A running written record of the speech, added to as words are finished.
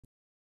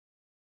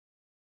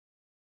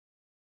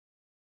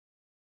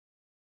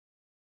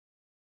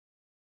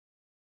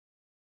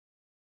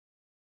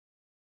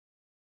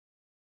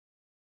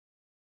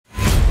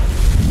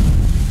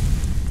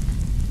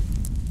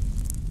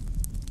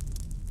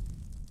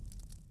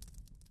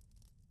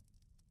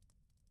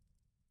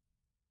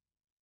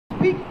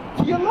speak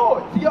to your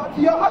Lord, to your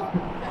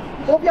husband.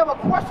 Or if you have a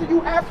question,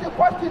 you ask your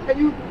question and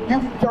you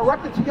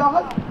direct it to your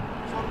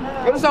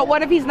husband. So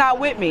what if he's not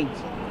with me?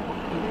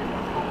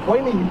 What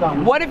do you mean he's not with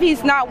me? What if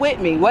he's not with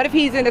me? What if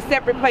he's in a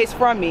separate place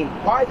from me?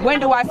 When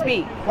do I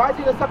speak? Why is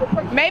he in a separate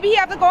place? Maybe he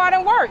has to go out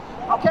and work.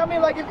 Okay, I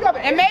mean, like if you have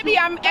an and issue, maybe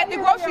I'm at the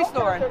grocery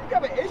store. If you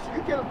have an issue,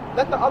 you can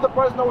let the other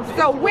person know what your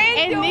issue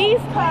is. In these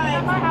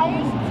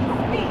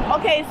times,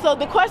 okay, so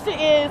the question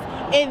is,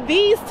 in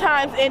these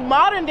times, in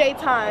modern day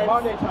times,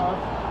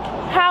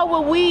 how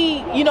will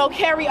we, you know,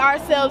 carry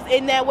ourselves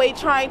in that way,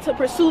 trying to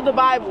pursue the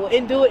Bible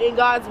and do it in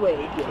God's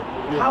way?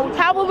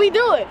 How will we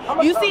do it?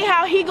 You see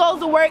how he goes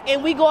to work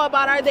and we go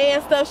about our day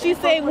and stuff. She's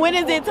saying, when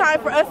is it time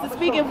for us to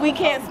speak if we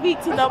can't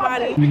speak to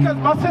nobody? Because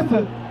my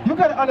sister, you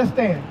gotta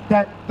understand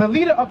that the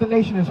leader of the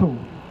nation is who?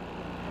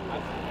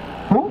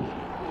 Who?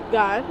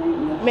 God.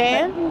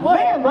 Man? What?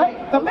 Man,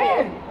 right? The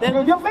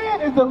man. Your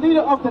man is the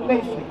leader of the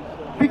nation.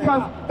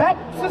 Because back,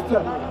 sister,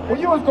 when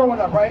you was growing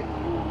up, right?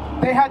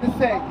 They had to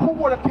say, who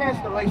wore the pants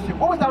in the relationship?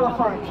 What was that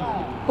referring to?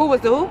 Who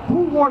was the who?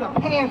 Who wore the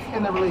pants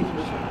in the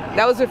relationship?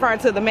 That was referring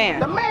to the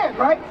man. The man,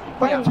 right?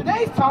 But in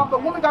today's time, the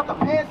woman got the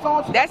pants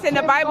on. That's in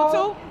the Bible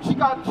too?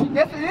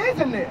 Yes, it is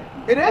in there.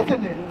 It is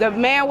in there. The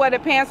man wore the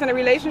pants in a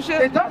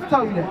relationship? It does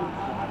tell you that.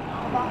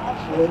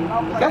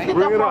 Okay.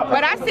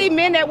 But I see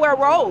men that wear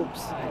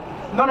robes.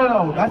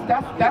 No.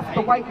 That's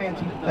the white man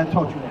that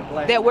taught you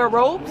that. That wear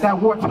robes? That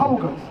wore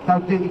togas.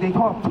 They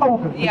call them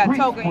togas. Yeah,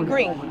 toga in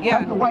Greek. Yeah.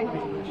 That's the white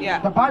man. Yeah.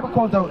 The Bible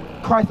calls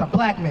Christ a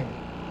black man.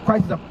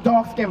 Christ is a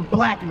dark-skinned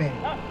black man.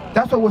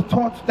 That's what was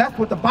taught. That's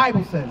what the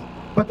Bible says.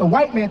 But the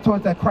white man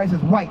taught that Christ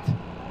is white,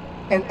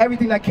 and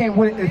everything that came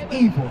with it is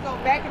evil. So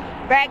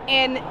back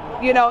in,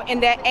 you know, in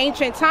that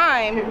ancient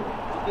time,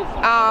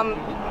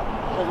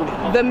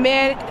 the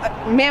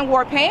men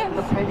wore pants.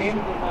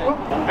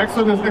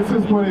 Exodus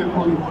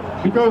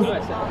 20, because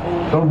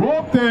the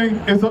robe thing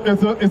is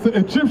an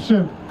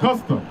Egyptian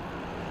custom.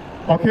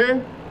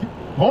 Okay,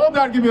 hold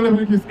on. Give me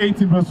Leviticus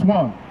 18 verse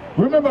 1.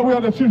 Remember, we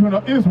are the children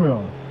of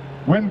Israel.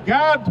 When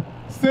God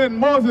sent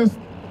Moses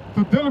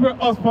to deliver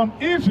us from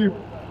Egypt,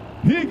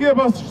 he gave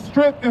us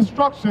straight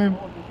instruction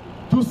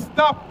to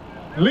stop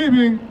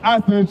living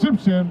as the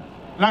Egyptian,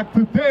 like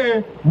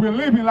today we're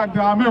living like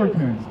the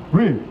Americans.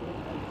 Read.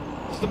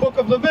 It's the book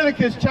of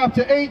Leviticus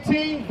chapter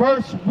 18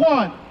 verse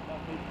 1.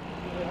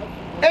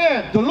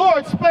 And the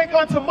Lord spake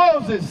unto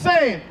Moses,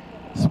 saying,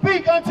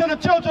 speak unto the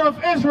children of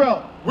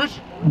Israel. Which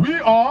we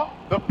are,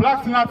 the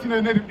blacks and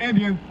Latino Native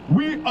Indians,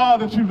 we are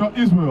the children of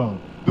Israel.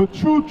 The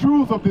true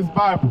truth of this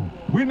Bible.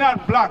 We're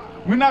not black,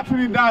 we're not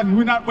Trinidadian,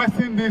 we're not West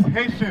Indies,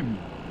 Haitian,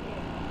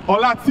 or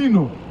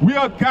Latino. We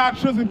are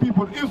God's chosen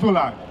people,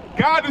 Israelites.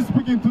 God is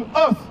speaking to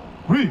us.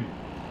 Read.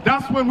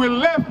 That's when we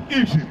left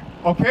Egypt.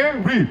 Okay?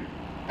 Read.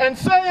 And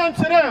say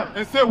unto them.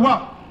 And say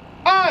what?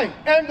 I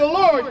am the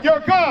Lord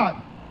your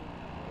God.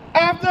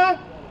 After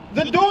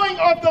the doing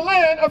of the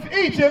land of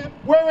Egypt,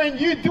 wherein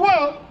you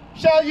dwelt,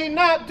 shall ye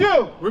not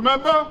do.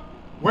 Remember,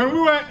 when we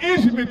were in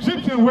Egypt,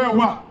 Egyptians wear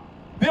what?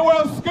 They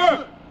wear a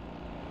skirt.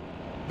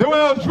 They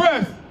wear a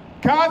dress.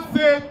 God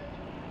said,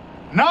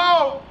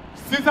 now,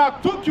 since I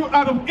took you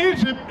out of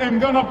Egypt, I'm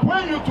going to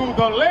bring you to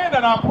the land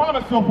that I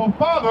promised your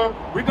forefather.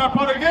 Read that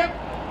part again.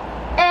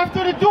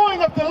 After the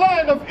doing of the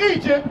land of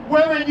Egypt,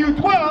 wherein you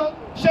dwell,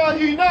 shall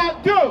ye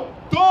not do.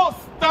 Don't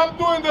stop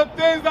doing the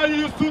things that you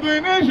used to do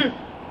in Egypt.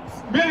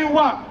 Meaning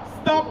what?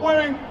 Stop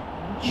wearing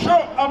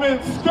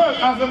skirt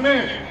as a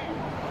man.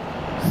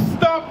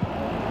 Stop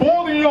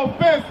holding your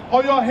fist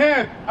or your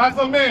head as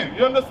a man.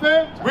 You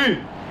understand?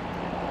 Read.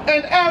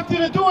 And after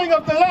the doing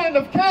of the land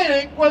of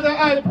Canaan, whither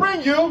I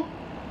bring you,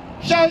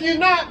 shall you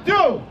not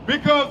do.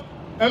 Because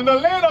in the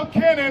land of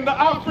Canaan, the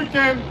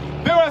African,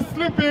 they were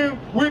sleeping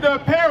with their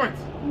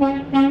parents.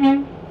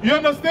 You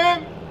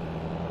understand?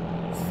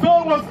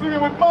 Son was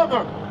sleeping with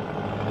mother.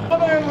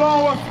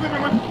 Mother-in-law was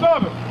sleeping with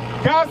father.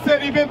 God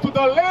said, even to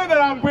the land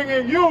that I'm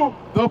bringing you,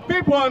 the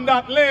people in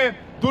that land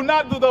do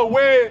not do the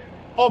way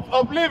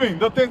of living,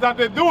 the things that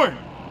they're doing.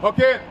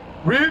 Okay?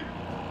 Read.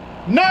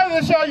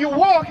 Neither shall you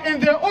walk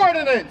in their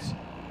ordinance.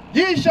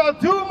 Ye shall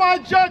do my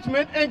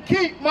judgment and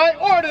keep my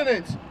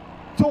ordinance.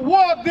 To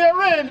walk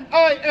therein,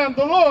 I am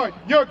the Lord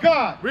your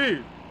God.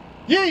 Read.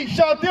 Ye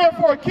shall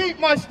therefore keep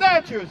my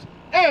statutes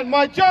and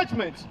my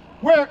judgments,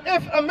 where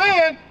if a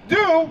man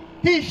do,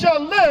 he shall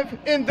live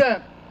in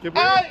them.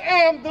 I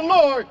am the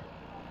Lord.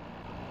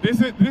 These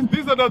are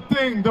the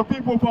things the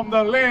people from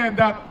the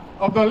land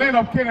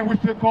of Canaan,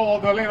 which they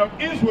call the land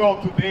of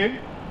Israel today.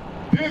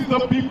 These are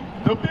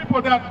the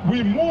people that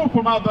we moved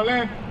from out the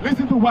land.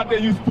 Listen to what they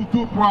used to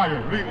do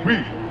prior.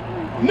 Read.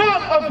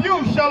 None of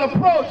you shall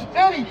approach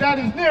any that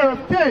is near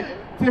of kin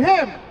to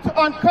him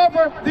to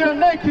uncover their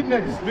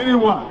nakedness. Meaning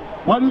what?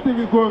 What do you think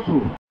is going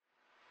through?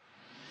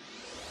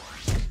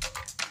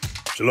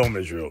 Shalom,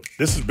 Israel.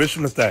 This is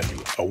Bishop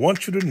Nathaniel. I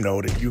want you to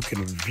know that you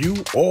can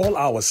view all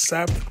our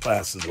Sabbath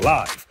classes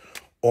live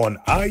on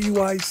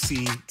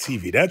IUIC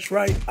TV. That's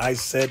right, I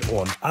said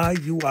on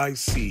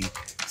IUIC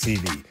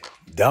TV.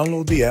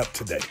 Download the app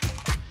today.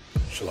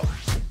 Shalom.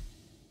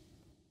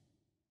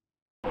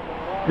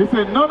 He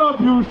said, none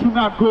of you should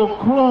not go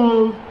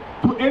close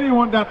to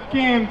anyone that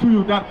came to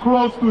you, that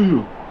close to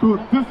you, to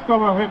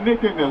discover her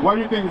nakedness. What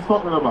do you think he's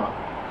talking about?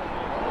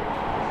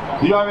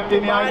 Do you have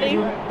any idea?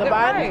 The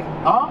body.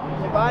 Huh?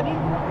 The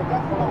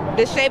body.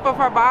 The shape of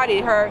her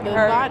body, her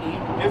body.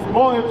 It's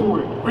more into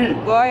it.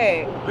 Read. Go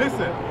ahead.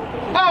 Listen.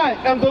 I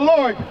am the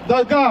Lord,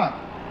 thy God.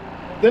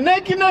 The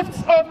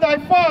nakedness of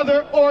thy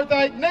father or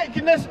thy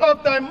nakedness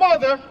of thy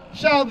mother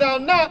shalt thou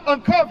not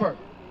uncover.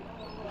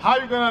 How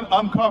are you going to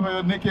uncover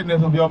the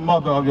nakedness of your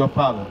mother or your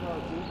father?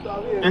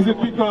 Is it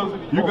because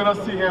you're going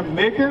to see him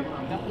naked?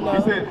 No.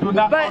 He said, do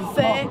not But uncover.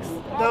 sex.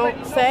 No.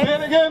 Sex. Say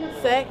it again.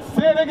 Sex.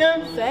 Say it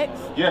again.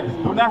 Sex. Yes.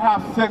 Do not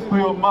have sex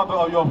with your mother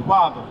or your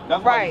father.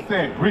 That's what Right. he's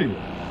saying. Read.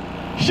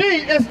 She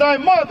is thy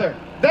mother.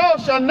 Thou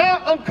shalt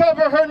not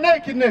uncover her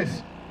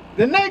nakedness.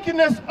 The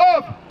nakedness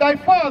of thy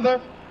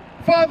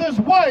father's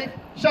wife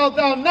shalt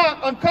thou not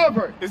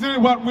uncover. Isn't it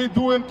what we're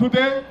doing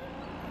today?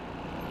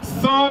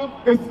 Son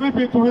is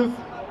sleeping to his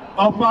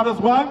father's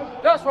wife.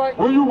 That's right.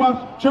 When you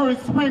watch Jerry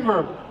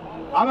Springer,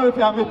 I don't know if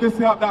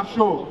you have that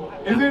show.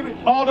 Isn't it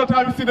all the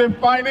time you see them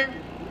fighting?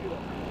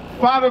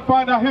 Father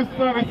find out his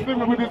son is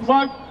sleeping with his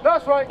wife.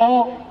 That's right.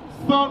 Or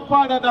son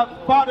find out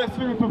that father is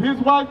sleeping to his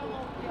wife.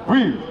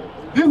 Read.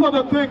 These are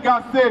the things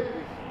God said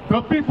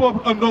the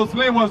people in those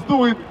lands was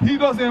doing. He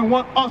doesn't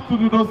want us to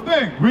do those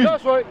things. Read.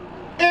 That's right.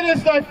 It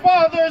is thy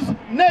father's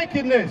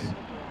nakedness,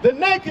 the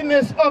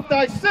nakedness of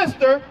thy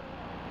sister,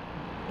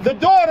 the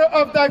daughter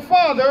of thy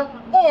father,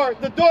 or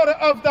the daughter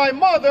of thy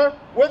mother,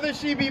 whether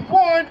she be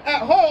born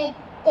at home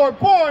or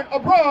born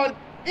abroad,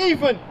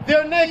 even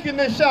their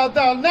nakedness shalt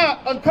thou not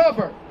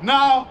uncover.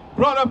 Now,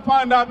 brother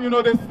find out,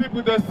 they sleep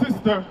with their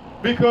sister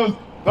because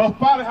the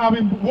father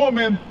having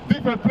women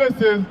different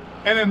places,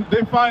 and then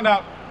they find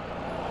out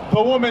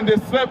the woman they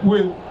slept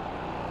with,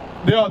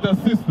 they are their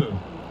sister.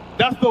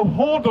 That's the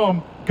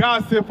hold-on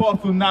God said for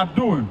us to not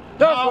doing.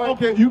 Now,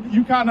 okay,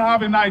 you kind of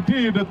have an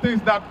idea the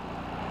things that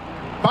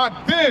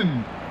back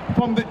then,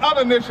 from the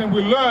other nation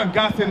we learned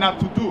God said not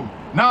to do.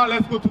 Now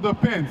let's go to the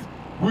pens.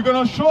 We're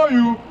going to show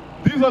you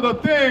these are the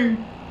things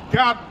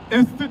God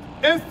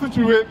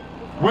instituted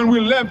when we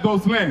left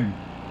those lands.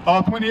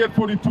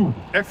 28:42,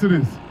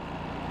 Exodus.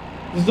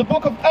 This is the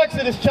book of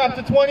Exodus,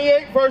 chapter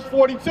 28, verse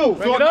 42.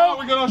 So now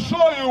we're going to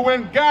show you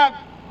when God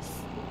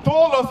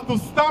told us to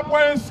stop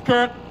wearing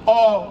skirt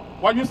or,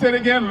 what you said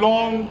again,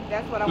 long,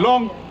 That's what I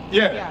long, wanted.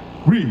 yeah,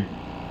 read.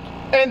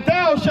 And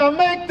thou shalt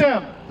make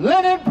them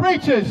linen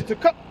breeches to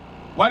cover.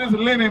 What is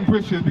linen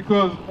breeches?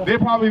 Because they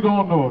probably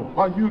don't know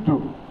what you do.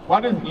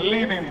 What is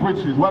linen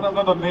breeches? What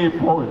another name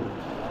for it?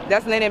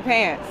 That's linen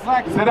pants.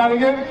 Say that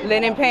again.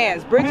 Linen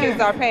pants. Breeches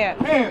are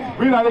pants. Pants.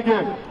 Read that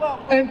again.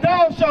 And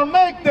thou shalt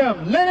make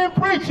them linen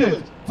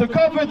breeches to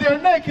cover their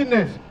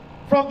nakedness.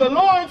 From the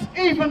loins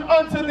even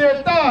unto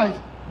their thighs,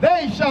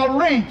 they shall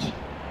reach.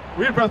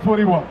 Read verse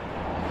 41.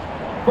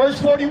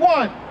 Verse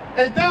 41.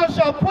 And thou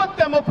shalt put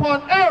them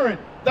upon Aaron,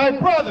 thy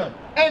brother,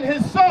 and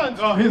his sons.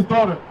 His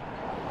daughter.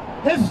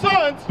 His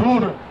sons.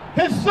 Daughter.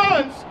 His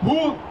sons.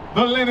 Who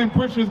the linen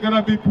breeches is going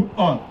to be put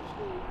on?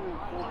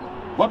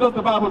 What does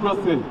the Bible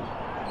just say?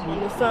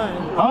 The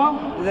son.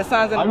 Huh? The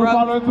sons and Are the you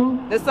brothers. following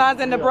too? The sons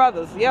and the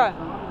brothers, yeah.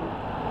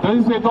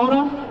 Does he say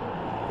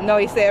daughter? No,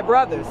 he said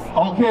brothers.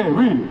 Okay,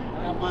 read.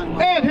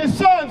 And his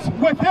sons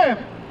with him,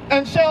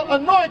 and shall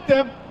anoint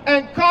them,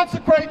 and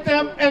consecrate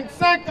them, and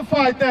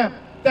sanctify them,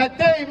 that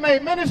they may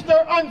minister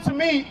unto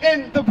me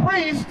in the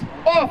priest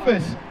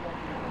office.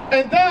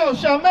 And thou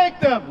shalt make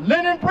them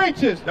linen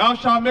breeches. Thou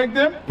shalt make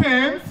them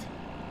pants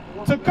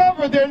to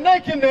cover their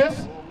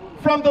nakedness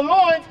from the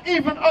loins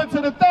even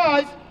unto the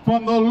thighs.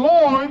 From the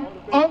loin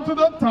unto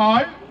the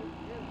thigh.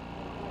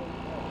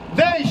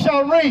 They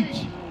shall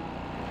reach.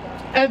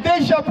 And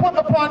they shall put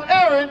upon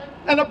Aaron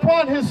and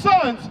upon his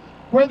sons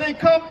where they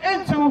come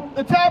into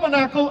the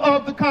tabernacle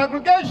of the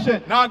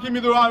congregation. Now give me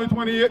Deuteronomy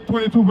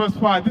 22 verse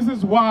 5. This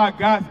is why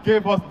God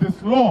gave us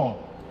this law.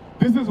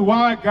 This is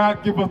why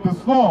God gave us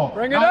this law.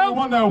 Bring it now out. You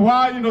wonder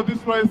why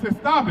this law is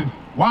established.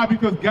 Why?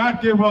 Because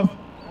God gave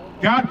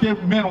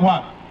men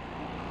what?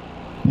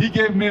 He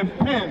gave men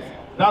pants.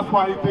 That's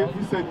why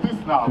he said this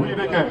now. Read it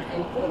again.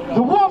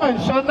 The woman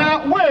shall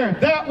not wear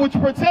that which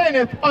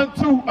pertaineth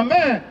unto a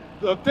man.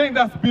 The thing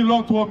that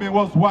belonged to a man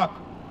was what?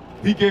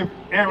 He gave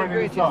Aaron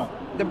and his son.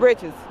 The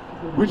breeches.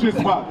 Which is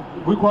what?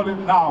 We call it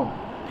now.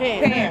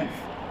 Pants.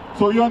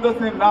 So you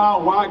understand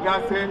now why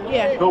God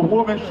said the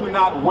woman should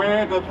not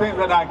wear the things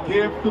that I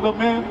gave to the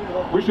man,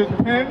 which is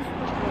pants.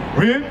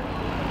 Read.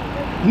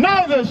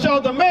 Neither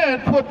shall the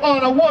man put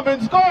on a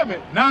woman's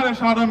garment. Neither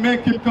shall the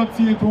man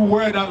continue to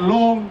wear that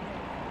long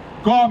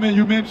garment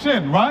you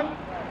mentioned, right?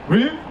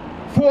 Read.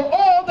 For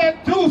all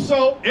that do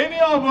so, any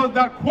of us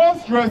that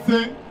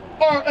cross-dressing,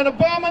 are an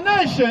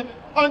abomination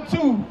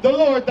unto the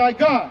Lord thy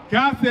God.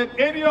 God said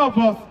any of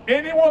us,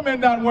 any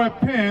woman that wear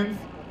pants,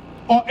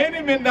 or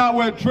any man that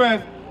wear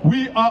dress,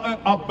 we are an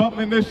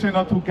abomination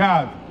unto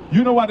God.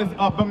 You know what is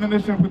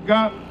abomination with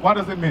God? What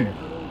does it mean?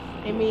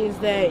 It means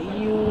that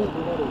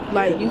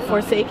you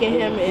forsaken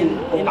him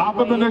and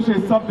Abomination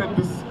is something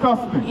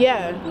disgusting.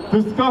 Yeah.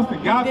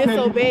 Disgusting. God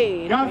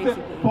disobeyed. God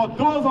said, for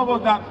those of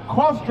us that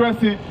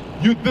cross-dressing,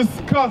 you're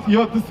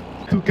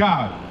to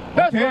God.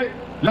 Okay?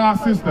 Now,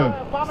 sister,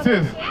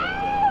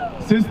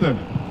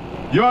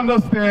 you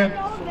understand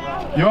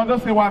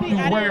what you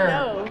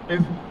wear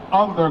is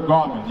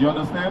undergarment. You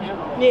understand?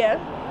 Yeah.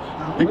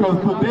 Because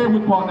today we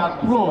call that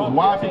clothes.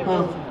 Why?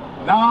 Because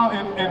now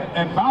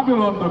in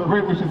Babylon the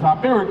Great, which is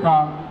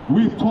America,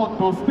 we taught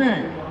those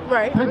things.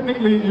 Right.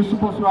 Technically, you're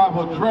supposed to have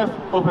a dress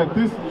over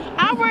this.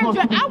 I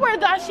wear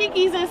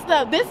dashikis and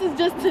stuff. This is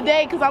just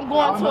today because I'm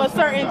going to a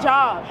certain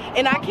job,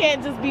 and I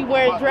can't just be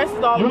wearing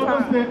dresses all the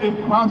time. You understand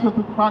if Christ was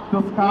to crack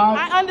the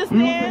sky? I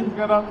understand.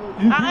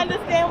 I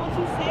understand what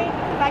you're saying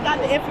because I got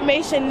the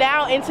information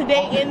now and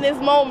today in this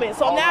moment.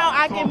 So now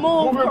I can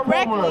move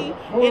correctly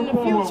in the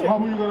future.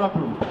 What were you gonna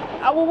do?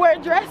 I will wear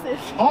dresses.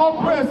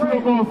 All praise to the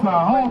Most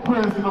High. All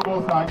praise to the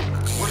Most High.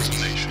 What is a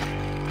nation?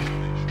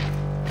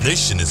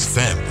 Nation is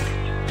family.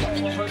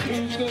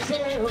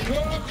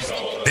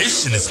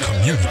 Nation is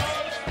community.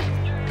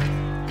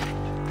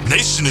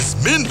 Nation is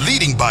men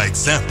leading by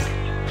example.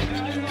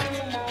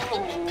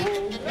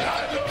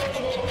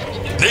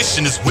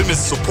 Nation is women's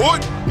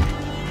support.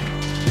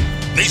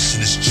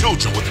 Nation is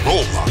children with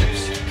role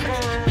models.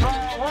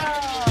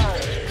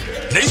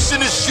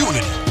 Nation is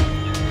unity.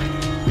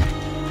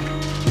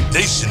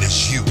 Nation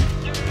is you.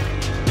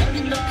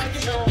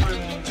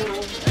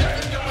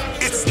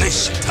 It's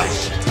nation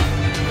time.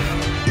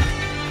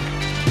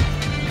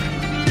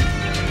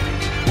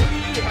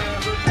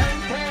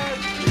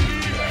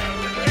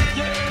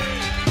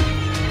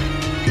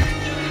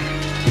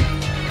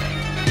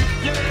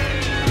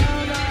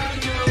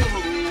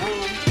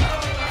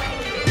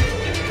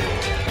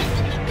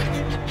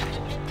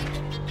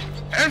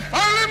 And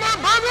finally, my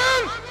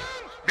brethren,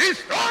 be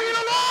strong in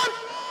the Lord.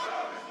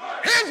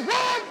 His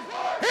word,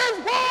 his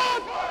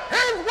word,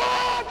 his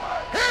word.